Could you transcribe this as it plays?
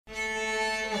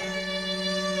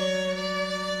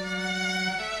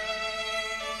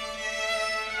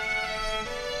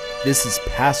This is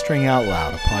Pastoring Out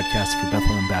Loud, a podcast for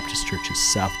Bethlehem Baptist Church's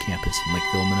South Campus in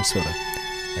Lakeville, Minnesota.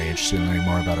 Are you interested in learning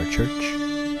more about our church?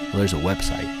 Well, there's a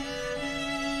website,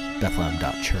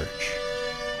 Bethlehem.church.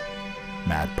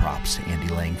 Mad props to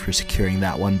Andy Lang for securing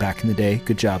that one back in the day.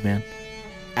 Good job, man.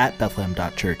 At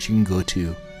Bethlehem.church, you can go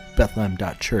to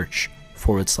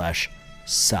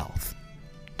Bethlehem.church/south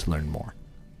to learn more.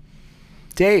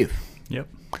 Dave. Yep.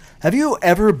 Have you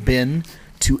ever been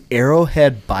to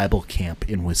Arrowhead Bible Camp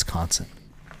in Wisconsin?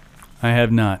 I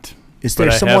have not. Is there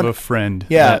but someone? I have a friend.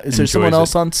 Yeah. That Is there someone enjoys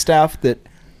else it. on staff that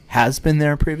has been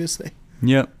there previously?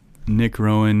 Yep. Nick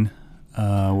Rowan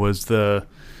was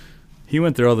he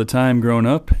went there all the time growing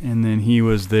up, and then he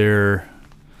was there,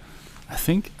 I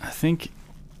think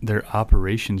their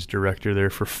operations director there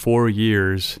for 4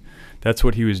 years. That's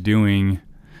what he was doing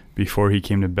before he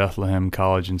came to Bethlehem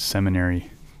College and Seminary.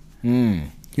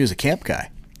 He was a camp guy.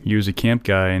 He was a camp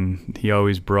guy, and he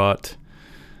always brought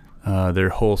their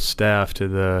whole staff to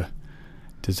the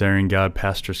Desiring God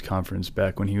Pastors Conference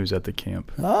back when he was at the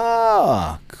camp.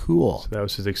 Ah, cool. So that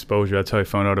was his exposure. That's how I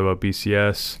found out about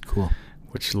BCS. Cool.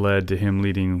 Which led to him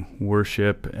leading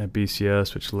worship at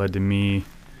BCS, which led to me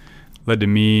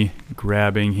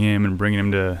grabbing him and bringing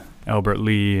him to Albert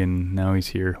Lee, and now he's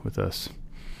here with us.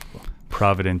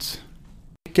 Providence.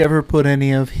 Nick ever put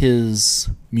any of his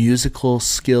musical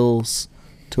skills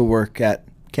to work at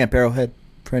Camp Arrowhead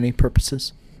for any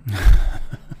purposes?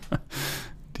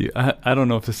 I don't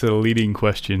know if this is a leading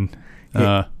question.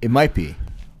 It might be.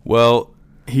 Well,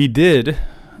 he did.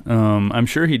 I'm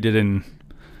sure he did in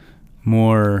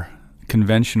more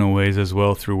conventional ways as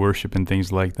well, through worship and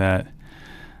things like that.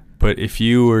 But if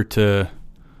you were to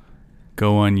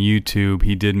go on YouTube,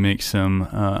 he did make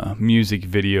some music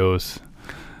videos.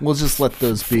 We'll just let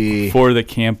those be for the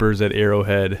campers at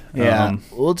Arrowhead. Yeah,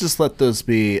 we'll just let those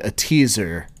be a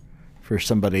teaser for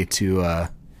somebody to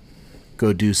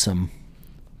go do some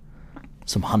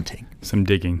hunting, some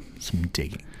digging. If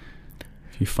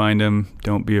you find them,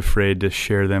 don't be afraid to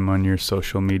share them on your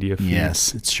social media feed.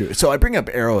 Yes, it's true. So I bring up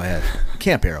Arrowhead,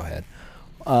 Camp Arrowhead.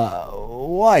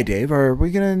 Why, Dave? Are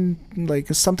we gonna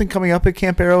is something coming up at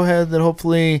Camp Arrowhead that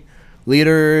hopefully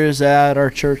leaders at our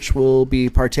church will be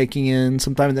partaking in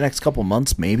sometime in the next couple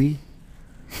months, maybe?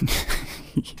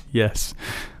 Yes.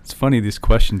 It's funny, these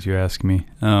questions you ask me,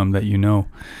 that you know.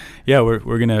 Yeah, we're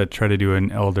going to try to do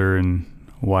an elder and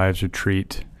wives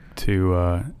retreat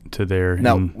to there.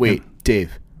 Now, wait,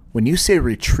 Dave, when you say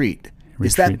retreat,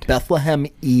 is that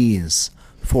Bethlehem-ese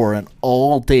for an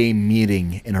all-day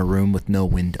meeting in a room with no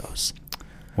windows?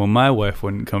 Well, my wife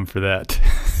wouldn't come for that.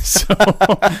 So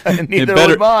neither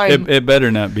would mine. It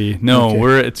better not be. No,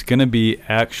 okay. It's going to be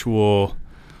actual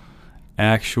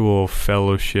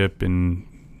fellowship and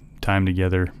time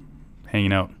together,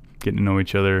 hanging out, getting to know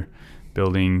each other,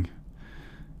 building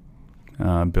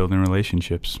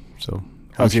relationships. So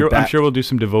I'm sure we'll do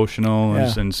some devotional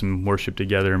and some worship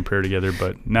together and prayer together,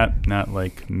 but not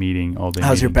like meeting all day.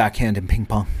 How's your backhand in ping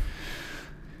pong?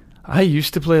 I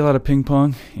used to play a lot of ping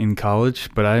pong in college,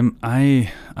 but I'm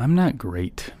not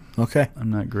great. Okay. I'm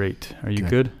not great. Are you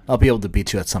good? I'll be able to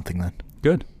beat you at something then.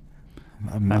 Good.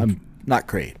 I'm not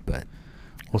great, but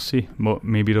we'll see.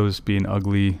 Maybe it'll just be an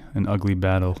ugly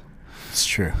battle. It's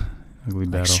true. Ugly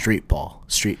battle. Street ball,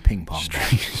 street ping pong.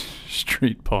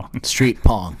 Street pong. Street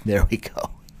pong. There we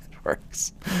go. It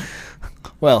works.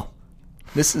 Well,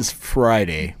 this is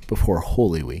Friday before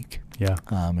Holy Week. Yeah.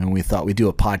 And we thought we'd do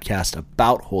a podcast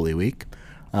about Holy Week.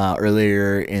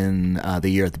 Earlier in the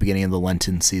year, at the beginning of the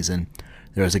Lenten season,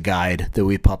 there was a guide that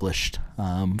we published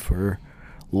for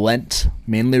Lent,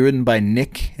 mainly written by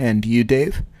Nick and you,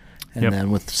 Dave, and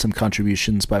then with some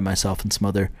contributions by myself and some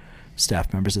other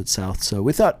staff members at South. So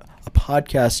we thought a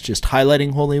podcast just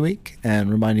highlighting Holy Week and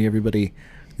reminding everybody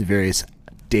the various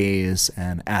days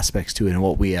and aspects to it and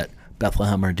what we at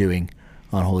Bethlehem are doing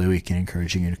on Holy Week and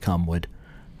encouraging you to come would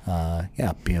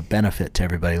be a benefit to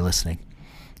everybody listening.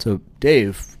 So,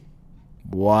 Dave,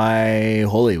 why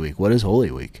Holy Week? What is Holy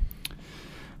Week?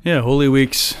 Yeah, Holy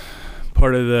Week's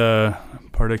part of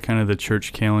kind of the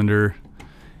church calendar,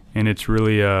 and it's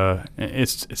really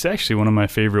it's actually one of my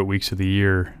favorite weeks of the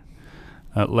year.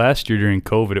 Last year during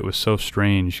COVID, it was so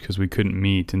strange because we couldn't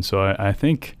meet, and so I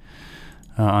think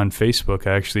on Facebook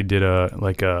I actually did a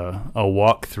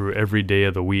walk through every day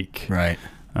of the week. Right.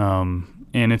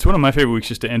 And it's one of my favorite weeks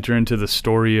just to enter into the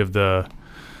story of the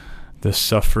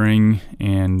suffering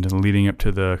and leading up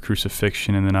to the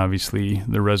crucifixion and then obviously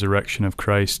the resurrection of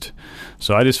Christ.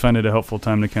 So I just find it a helpful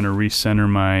time to kind of recenter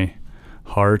my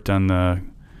heart on the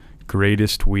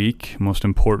greatest week, most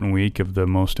important week of the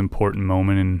most important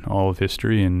moment in all of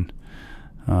history, and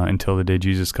until the day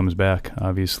Jesus comes back,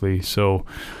 obviously. So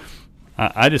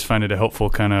I just find it a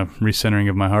helpful kind of recentering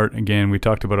of my heart. Again, we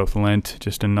talked about it with Lent,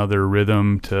 just another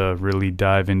rhythm to really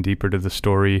dive in deeper to the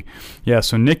story. Yeah,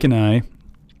 so Nick and I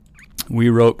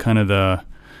wrote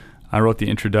I wrote the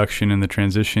introduction and the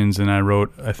transitions, and I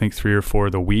wrote, I think, 3 or 4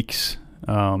 of the weeks,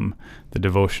 the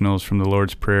devotionals from the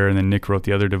Lord's Prayer, and then Nick wrote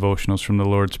the other devotionals from the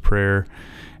Lord's Prayer.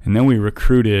 And then we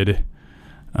recruited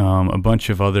a bunch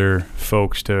of other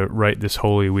folks to write this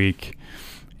Holy Week.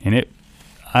 And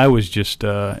I was just,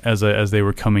 as they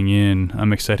were coming in,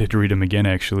 I'm excited to read them again,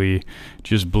 actually,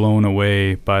 just blown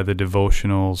away by the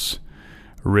devotionals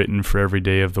written for every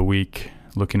day of the week,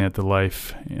 looking at the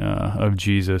life of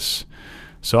Jesus.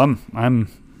 So I'm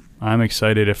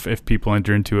excited if people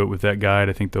enter into it with that guide.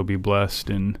 I think they'll be blessed,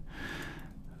 and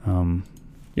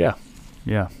yeah.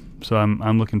 So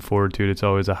I'm looking forward to it. It's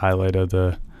always a highlight of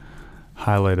the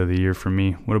year for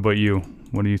me. What about you?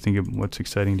 What do you think of what's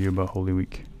exciting to you about Holy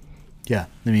Week? Yeah,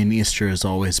 I mean, Easter has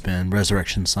always been,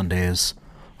 Resurrection Sunday has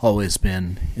always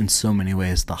been, in so many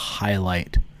ways, the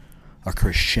highlight, a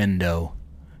crescendo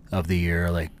of the year.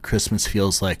 Like, Christmas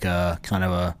feels like a kind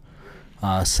of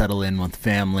a settle in with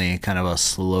family, kind of a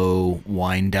slow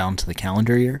wind down to the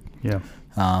calendar year. Yeah.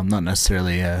 Not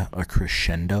necessarily a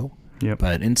crescendo, Yep.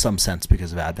 but in some sense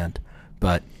because of Advent.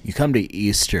 But you come to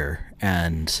Easter,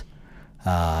 and,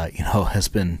 has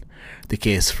been the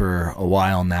case for a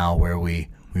while now, where we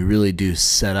really do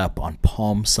set up on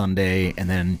Palm Sunday and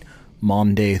then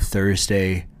Maundy,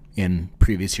 Thursday in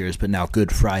previous years, but now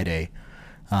Good Friday,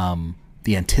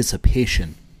 the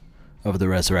anticipation of the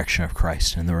resurrection of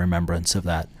Christ and the remembrance of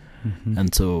that. Mm-hmm.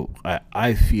 And so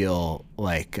I feel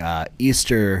like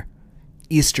Easter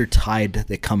tide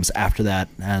that comes after that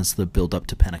as the build up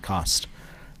to Pentecost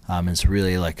is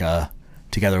really like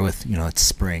together with, it's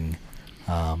spring,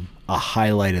 a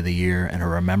highlight of the year and a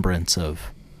remembrance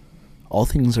of all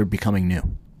things are becoming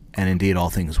new, and indeed all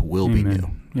things will be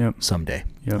new someday.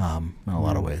 Yep. In a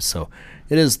lot of ways. So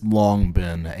it has long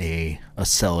been a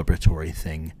celebratory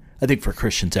thing, I think, for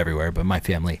Christians everywhere, but my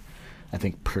family, I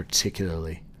think,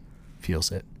 particularly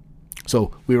feels it.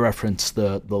 So we referenced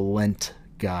the Lent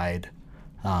guide.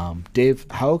 Dave,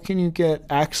 how can you get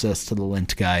access to the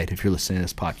Lent guide if you're listening to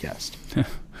this podcast?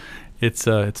 It's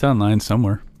online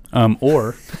somewhere.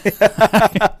 Or it's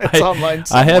online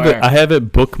somewhere. I have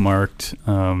it bookmarked.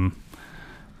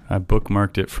 I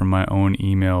bookmarked it from my own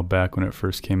email back when it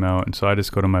first came out, and so I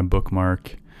just go to my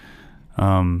bookmark.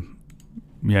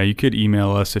 You could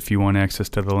email us if you want access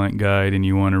to the Lent guide and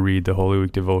you want to read the Holy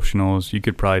Week devotionals. You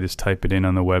could probably just type it in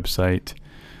on the website.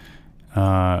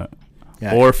 Or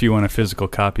if you want a physical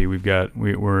copy,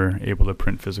 we're able to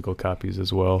print physical copies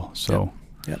as well. So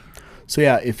yep. So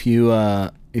if you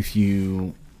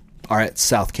are at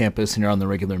South Campus and you're on the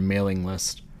regular mailing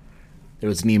list, there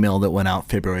was an email that went out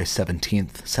February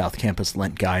 17th, South Campus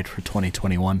Lent Guide for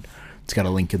 2021. It's got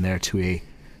a link in there to a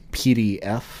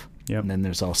PDF. Yep. And then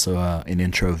there's also an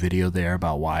intro video there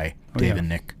about why Dave and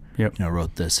Nick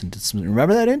wrote this and did some.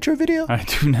 Remember that intro video? I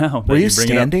do now. Were you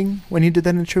standing when you did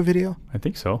that intro video? I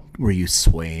think so. Were you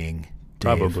swaying,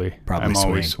 Dave? Probably. I'm swaying.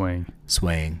 Always swaying.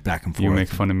 Swaying back and forth. You make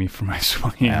fun of me for my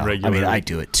swaying regularly. I mean, I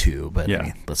do it too, but I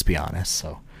mean, let's be honest.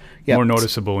 So, more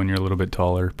noticeable when you're a little bit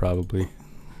taller, probably.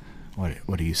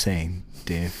 What are you saying,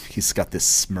 Dave? He's got this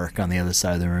smirk on the other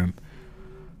side of the room.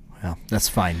 Well, that's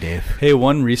fine, Dave. Hey,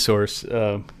 one resource,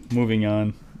 moving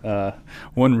on,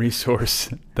 one resource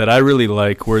that I really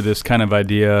like where this kind of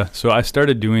idea, so I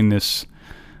started doing this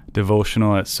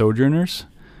devotional at Sojourners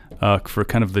for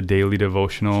kind of the daily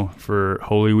devotional for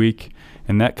Holy Week,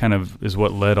 and that kind of is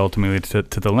what led ultimately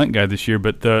to the Lent Guide this year.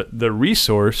 But the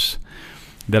resource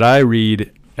that I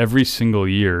read every single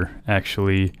year,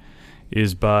 actually,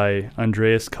 is by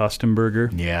Andreas Kostenberger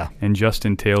and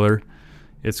Justin Taylor.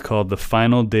 It's called The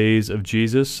Final Days of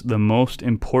Jesus, the most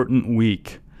important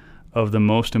week of the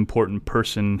most important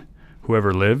person who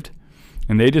ever lived.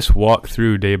 And they just walk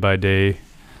through day by day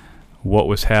what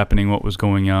was happening, what was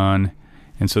going on.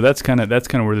 And so that's kind of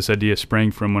where this idea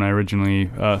sprang from when I originally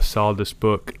saw this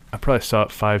book. I probably saw it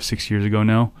 5-6 years ago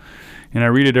now. And I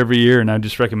read it every year, and I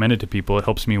just recommend it to people. It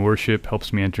helps me worship,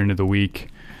 helps me enter into the week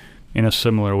in a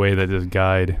similar way that this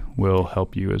guide will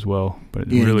help you as well. But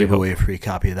you really give away a free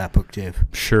copy of that book, Dave?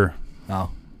 Sure.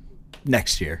 Oh,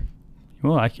 next year.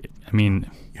 Well, I mean,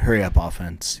 hurry up,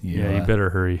 offense. You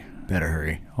better hurry. Better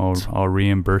hurry. I'll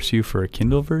reimburse you for a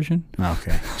Kindle version.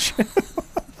 Okay,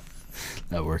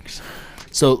 that works.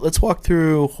 So let's walk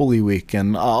through Holy Week,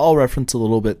 and I'll reference a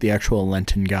little bit the actual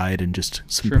Lenten guide and just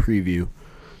some preview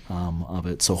of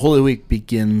it. So Holy Week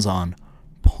begins on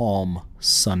Palm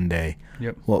Sunday.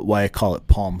 Yep. Why I call it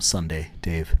Palm Sunday,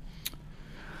 Dave?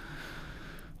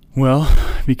 Well,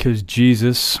 because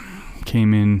Jesus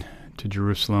came in to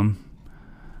Jerusalem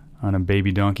on a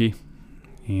baby donkey,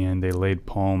 and they laid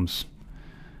palms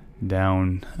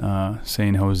down,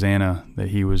 saying Hosanna, that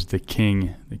he was the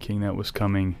king that was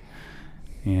coming,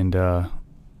 and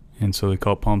so they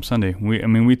call it Palm Sunday.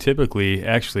 We typically,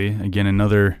 actually, again,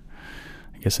 another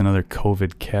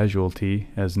COVID casualty,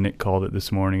 as Nick called it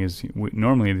this morning, is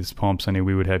normally this Palm Sunday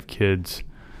we would have kids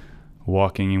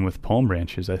walking in with palm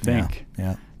branches, I think.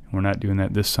 Yeah. We're not doing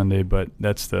that this Sunday, but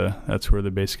that's where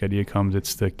the basic idea comes.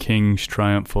 It's the king's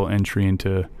triumphal entry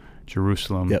into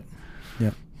Jerusalem. Yep.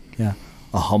 Yeah.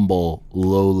 A humble,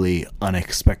 lowly,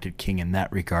 unexpected king in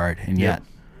that regard, and yet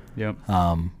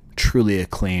truly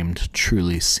acclaimed,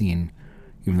 truly seen,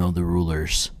 even though the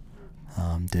rulers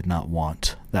did not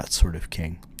want that sort of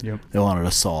king. Yep. They wanted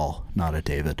a Saul, not a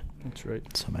David. That's right.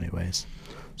 In so many ways.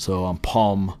 So on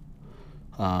Palm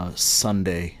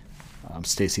Sunday,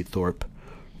 Stacy Thorpe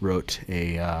wrote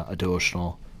a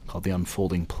devotional called The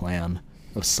Unfolding Plan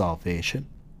of Salvation.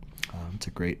 It's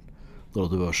a great little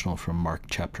devotional from Mark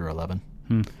chapter 11.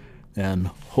 And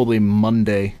Holy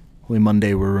Monday,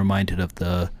 we're reminded of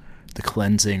the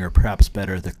cleansing, or perhaps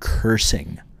better, the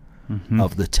cursing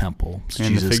of the temple. So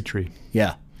and Jesus, the fig tree.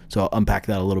 Yeah. So I'll unpack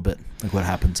that a little bit, like what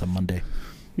happens on Monday.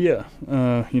 Yeah.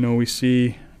 We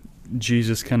see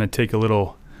Jesus kind of take a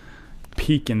little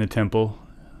peek in the temple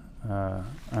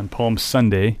on Palm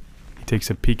Sunday. He takes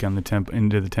a peek on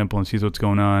into the temple and sees what's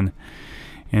going on.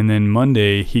 And then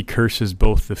Monday, he curses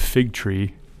both the fig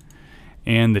tree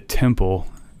and the temple,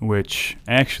 which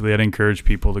actually I'd encourage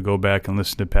people to go back and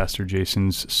listen to Pastor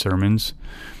Jason's sermons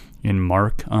in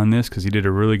Mark on this, because he did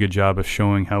a really good job of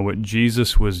showing how what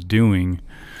Jesus was doing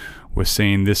was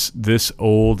saying this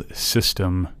old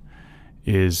system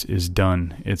is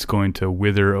done. It's going to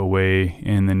wither away,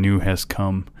 and the new has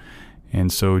come.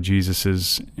 And so Jesus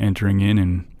is entering in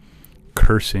and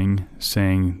cursing,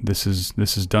 saying this is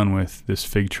done with, this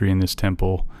fig tree and this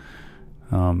temple,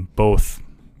 both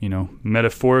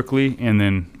metaphorically and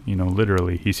then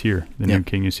literally. He's here. The new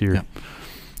king is here.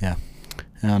 Yeah.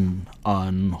 And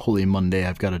on Holy Monday,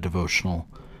 I've got a devotional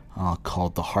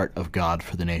called The Heart of God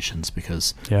for the Nations,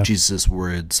 because Jesus'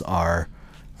 words are,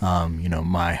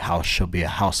 my house shall be a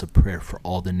house of prayer for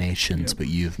all the nations, but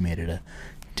you've made it a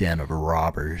den of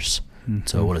robbers.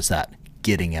 So what is that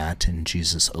getting at in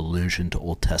Jesus' allusion to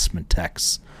Old Testament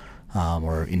texts,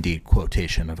 or indeed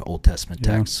quotation of Old Testament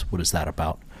texts? What is that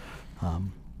about?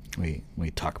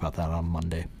 We talk about that on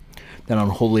Monday. Then on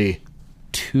Holy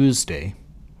Tuesday,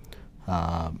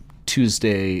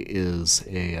 Tuesday is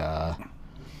a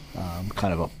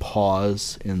kind of a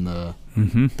pause in the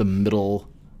middle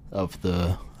of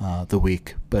the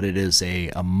week, but it is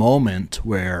a moment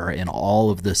where in all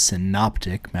of the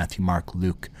synoptic Matthew, Mark,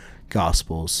 Luke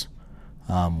Gospels,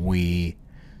 we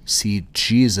see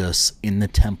Jesus in the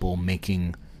temple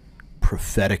making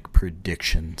prophetic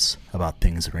predictions about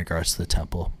things in regards to the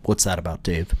temple. What's that about,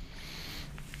 Dave?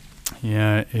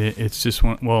 Yeah, it's just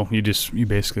one. Well, you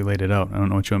basically laid it out. I don't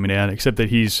know what you want me to add, except that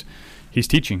he's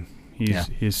teaching.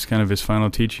 He's kind of his final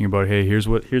teaching about, hey, here's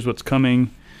what's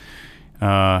coming.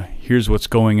 Here's what's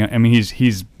going on. I mean,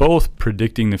 he's both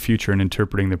predicting the future and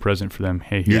interpreting the present for them.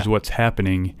 Hey, here's what's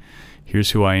happening.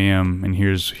 Here's who I am, and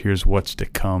here's what's to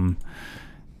come.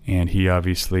 And he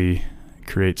obviously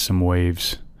creates some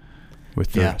waves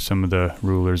with some of the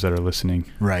rulers that are listening.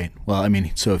 Right. Well, I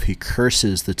mean, so if he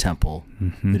curses the temple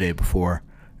the day before,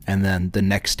 and then the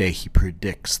next day he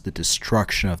predicts the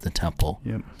destruction of the temple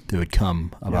that would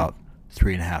come about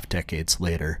 3.5 decades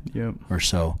later or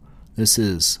so, this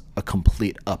is a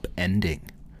complete upending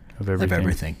of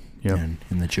everything in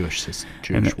the Jewish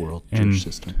world, Jewish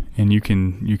system. And you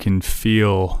can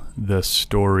feel the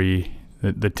story,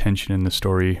 the tension in the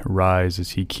story rise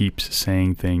as he keeps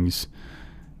saying things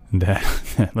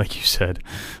that, like you said,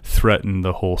 threaten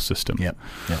the whole system. Yep.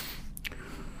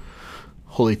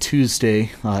 Holy Tuesday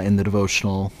in the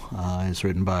devotional is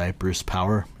written by Bruce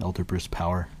Power, Elder Bruce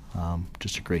Power.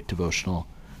 Just a great devotional,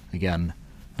 again,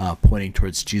 pointing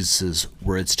towards Jesus'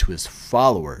 words to his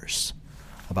followers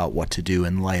about what to do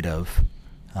in light of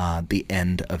the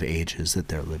end of ages that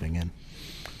they're living in.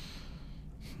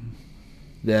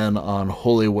 Then on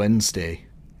Holy Wednesday,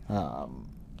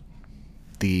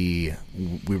 we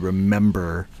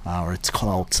remember, or it's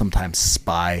called sometimes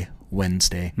Spy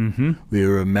Wednesday. We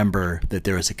remember that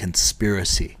there was a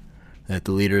conspiracy, that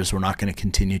the leaders were not going to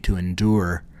continue to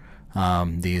endure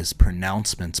these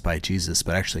pronouncements by Jesus,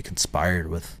 but actually conspired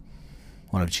with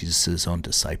one of Jesus' own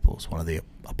disciples, one of the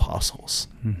apostles,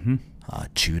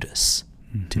 Judas,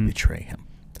 to betray him.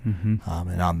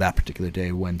 And on that particular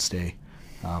day, Wednesday,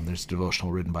 there's a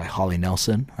devotional written by Holly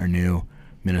Nelson, our new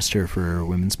minister for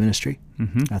women's ministry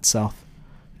Mm-hmm. at South.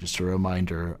 Just a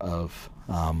reminder of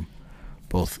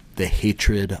both the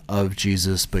hatred of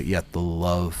Jesus, but yet the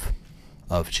love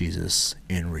of Jesus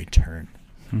in return.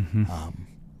 Mm-hmm.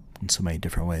 In so many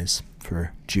different ways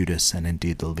for Judas and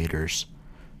indeed the leaders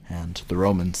and the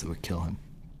Romans that would kill him.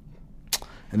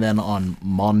 And then on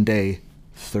Maundy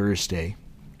Thursday,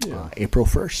 April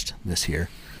 1st this year,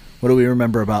 what do we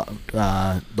remember about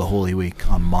the Holy Week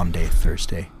on Maundy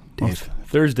Thursday, Dave? Well,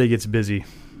 Thursday gets busy.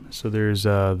 So there's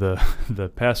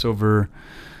the Passover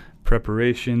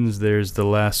preparations, there's the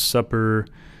Last Supper,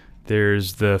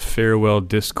 there's the farewell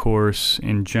discourse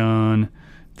in John,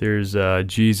 there's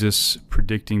Jesus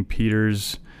predicting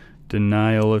Peter's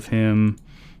denial of him.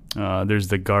 There's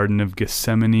the Garden of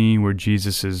Gethsemane where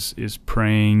Jesus is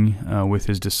praying with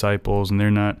his disciples and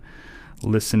they're not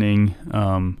listening.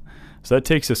 So that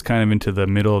takes us kind of into the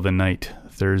middle of the night,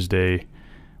 Thursday.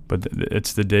 But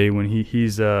it's the day when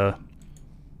he's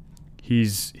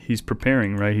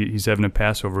preparing, right? He's having a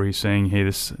Passover. He's saying, "Hey,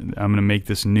 I'm going to make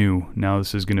this new. Now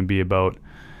this is going to be about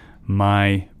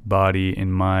my body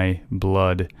and my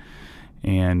blood,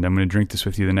 and I'm going to drink this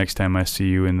with you the next time I see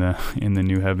you in the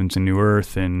new heavens and new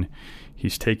earth." And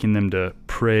he's taking them to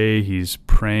pray. He's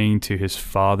praying to his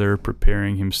Father,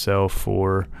 preparing himself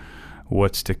for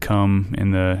what's to come,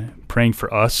 and praying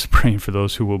for us, praying for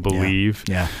those who will believe,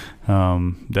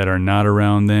 that are not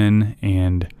around then,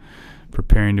 and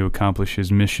preparing to accomplish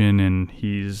his mission. And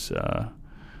he's so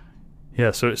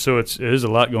it is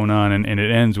a lot going on, and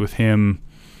it ends with him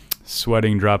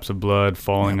sweating drops of blood,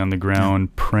 falling on the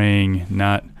ground, praying,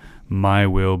 "Not my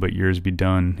will, but yours be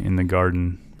done," in the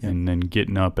garden, and then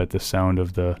getting up at the sound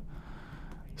of the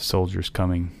soldiers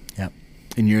coming. Yep.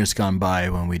 In years gone by,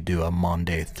 when we do a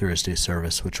Maundy Thursday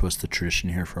service, which was the tradition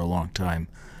here for a long time,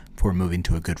 before moving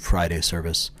to a Good Friday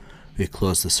service, we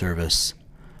close the service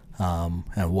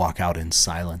and walk out in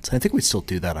silence. I think we still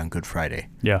do that on Good Friday.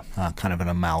 Yeah. Kind of an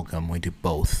amalgam. We do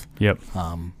both. Yep.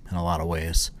 In a lot of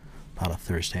ways. About a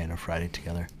Thursday and a Friday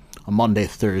together. On Maundy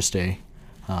Thursday,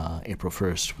 April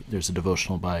 1st, there's a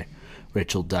devotional by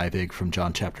Rachel Divig from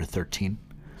John chapter 13.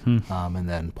 And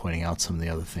then pointing out some of the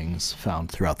other things found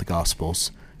throughout the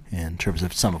Gospels in terms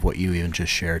of some of what you even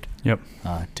just shared,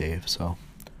 Dave. So,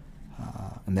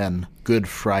 and then Good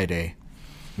Friday,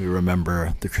 we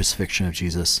remember the crucifixion of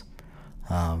Jesus.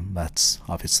 That's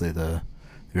obviously the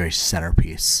very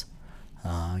centerpiece.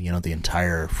 The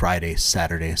entire Friday,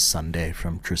 Saturday, Sunday,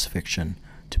 from crucifixion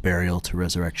to burial to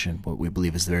resurrection, what we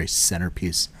believe is the very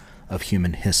centerpiece of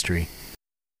human history.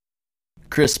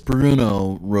 Chris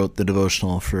Bruno wrote the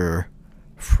devotional for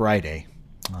Friday,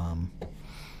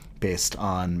 based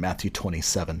on Matthew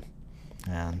 27,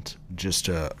 and just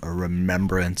a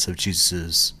remembrance of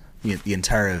Jesus' the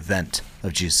entire event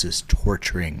of Jesus'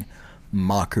 torturing,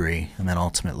 mockery, and then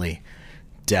ultimately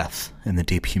death, and the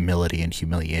deep humility and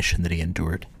humiliation that he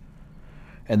endured.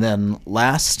 And then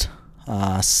last,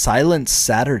 Silent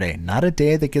Saturday, not a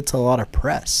day that gets a lot of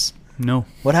press. No.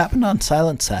 What happened on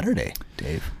Silent Saturday,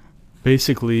 Dave?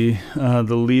 Basically,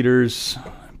 the leaders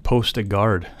post a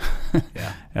guard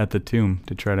at the tomb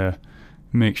to try to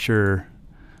make sure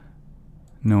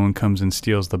no one comes and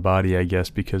steals the body, I guess,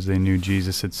 because they knew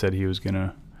Jesus had said he was going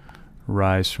to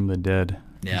rise from the dead.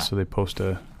 Yeah. And so they post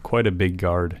quite a big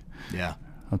guard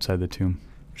outside the tomb.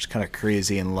 Which is kind of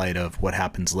crazy in light of what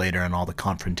happens later and all the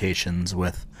confrontations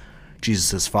with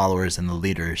Jesus' followers and the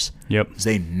leaders. Yep. Because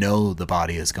they know the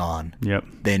body is gone. Yep.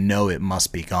 They know it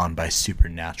must be gone by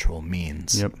supernatural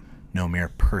means. Yep. No mere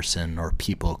person or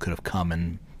people could have come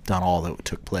and done all that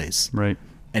took place. Right.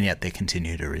 And yet they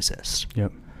continue to resist.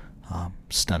 Yep.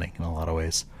 Stunning in a lot of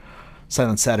ways.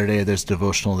 Silent Saturday, there's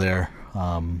devotional there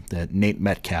that Nate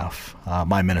Metcalf,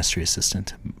 my ministry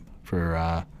assistant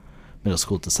for middle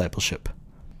school discipleship,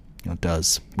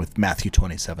 does with Matthew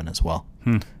 27 as well.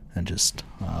 And just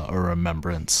a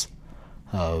remembrance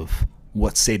of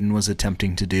what Satan was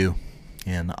attempting to do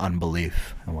in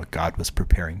unbelief and what God was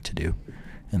preparing to do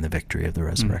in the victory of the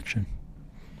resurrection.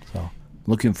 So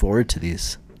looking forward to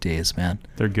these days, man.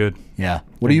 They're good. Yeah.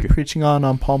 What are you preaching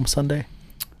on Palm Sunday?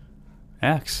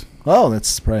 Acts. Oh,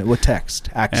 that's right. What text?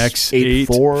 Acts 8,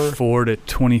 4 to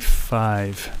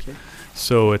 25. Okay.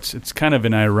 So it's kind of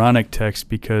an ironic text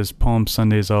because Palm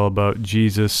Sunday is all about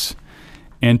Jesus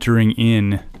entering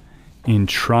in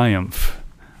triumph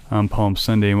on Palm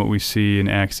Sunday. And what we see in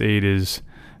Acts 8 is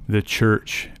the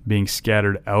church being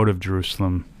scattered out of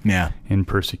Jerusalem in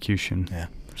persecution. Yeah.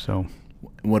 So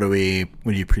what are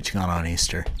you preaching on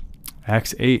Easter?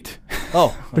 Acts 8.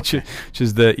 Oh, okay. which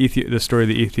is the story of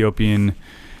the Ethiopian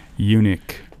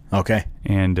eunuch. Okay.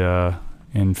 And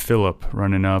and Philip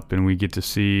running up, and we get to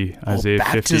see Isaiah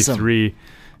baptism. 53.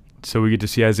 So we get to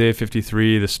see Isaiah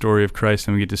 53, the story of Christ,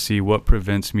 and we get to see what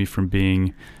prevents me from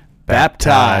being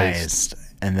baptized.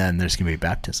 And then there's going to be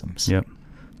baptisms. Yep.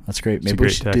 That's great. It's a Maybe we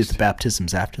great should do text. the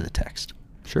baptisms after the text.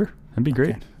 Sure. That'd be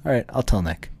great. Okay. All right. I'll tell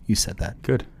Nick. You said that.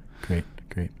 Good. Great.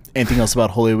 Anything else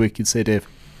about Holy Week you'd say, Dave?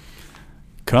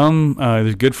 Come.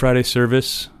 There's Good Friday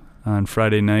service on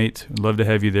Friday night. We'd love to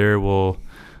have you there.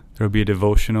 There'll be a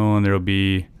devotional, and there'll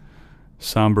be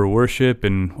somber worship,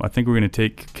 and I think we're going to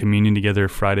take communion together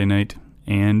Friday night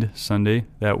and Sunday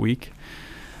that week.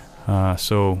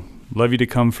 So love you to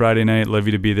come Friday night. Love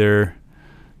you to be there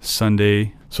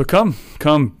Sunday. So come,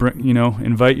 bring,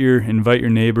 invite your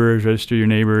neighbors, register your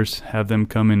neighbors, have them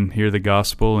come and hear the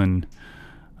gospel, and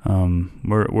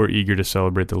we're eager to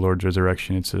celebrate the Lord's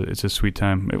resurrection. It's a sweet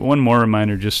time. One more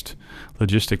reminder, just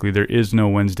logistically, there is no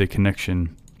Wednesday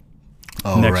connection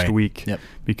next week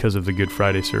because of the Good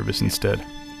Friday service instead.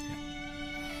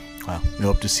 Wow. We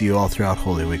hope to see you all throughout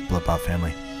Holy Week, Blood Pot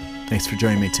family. Thanks for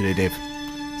joining me today, Dave.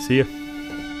 See ya.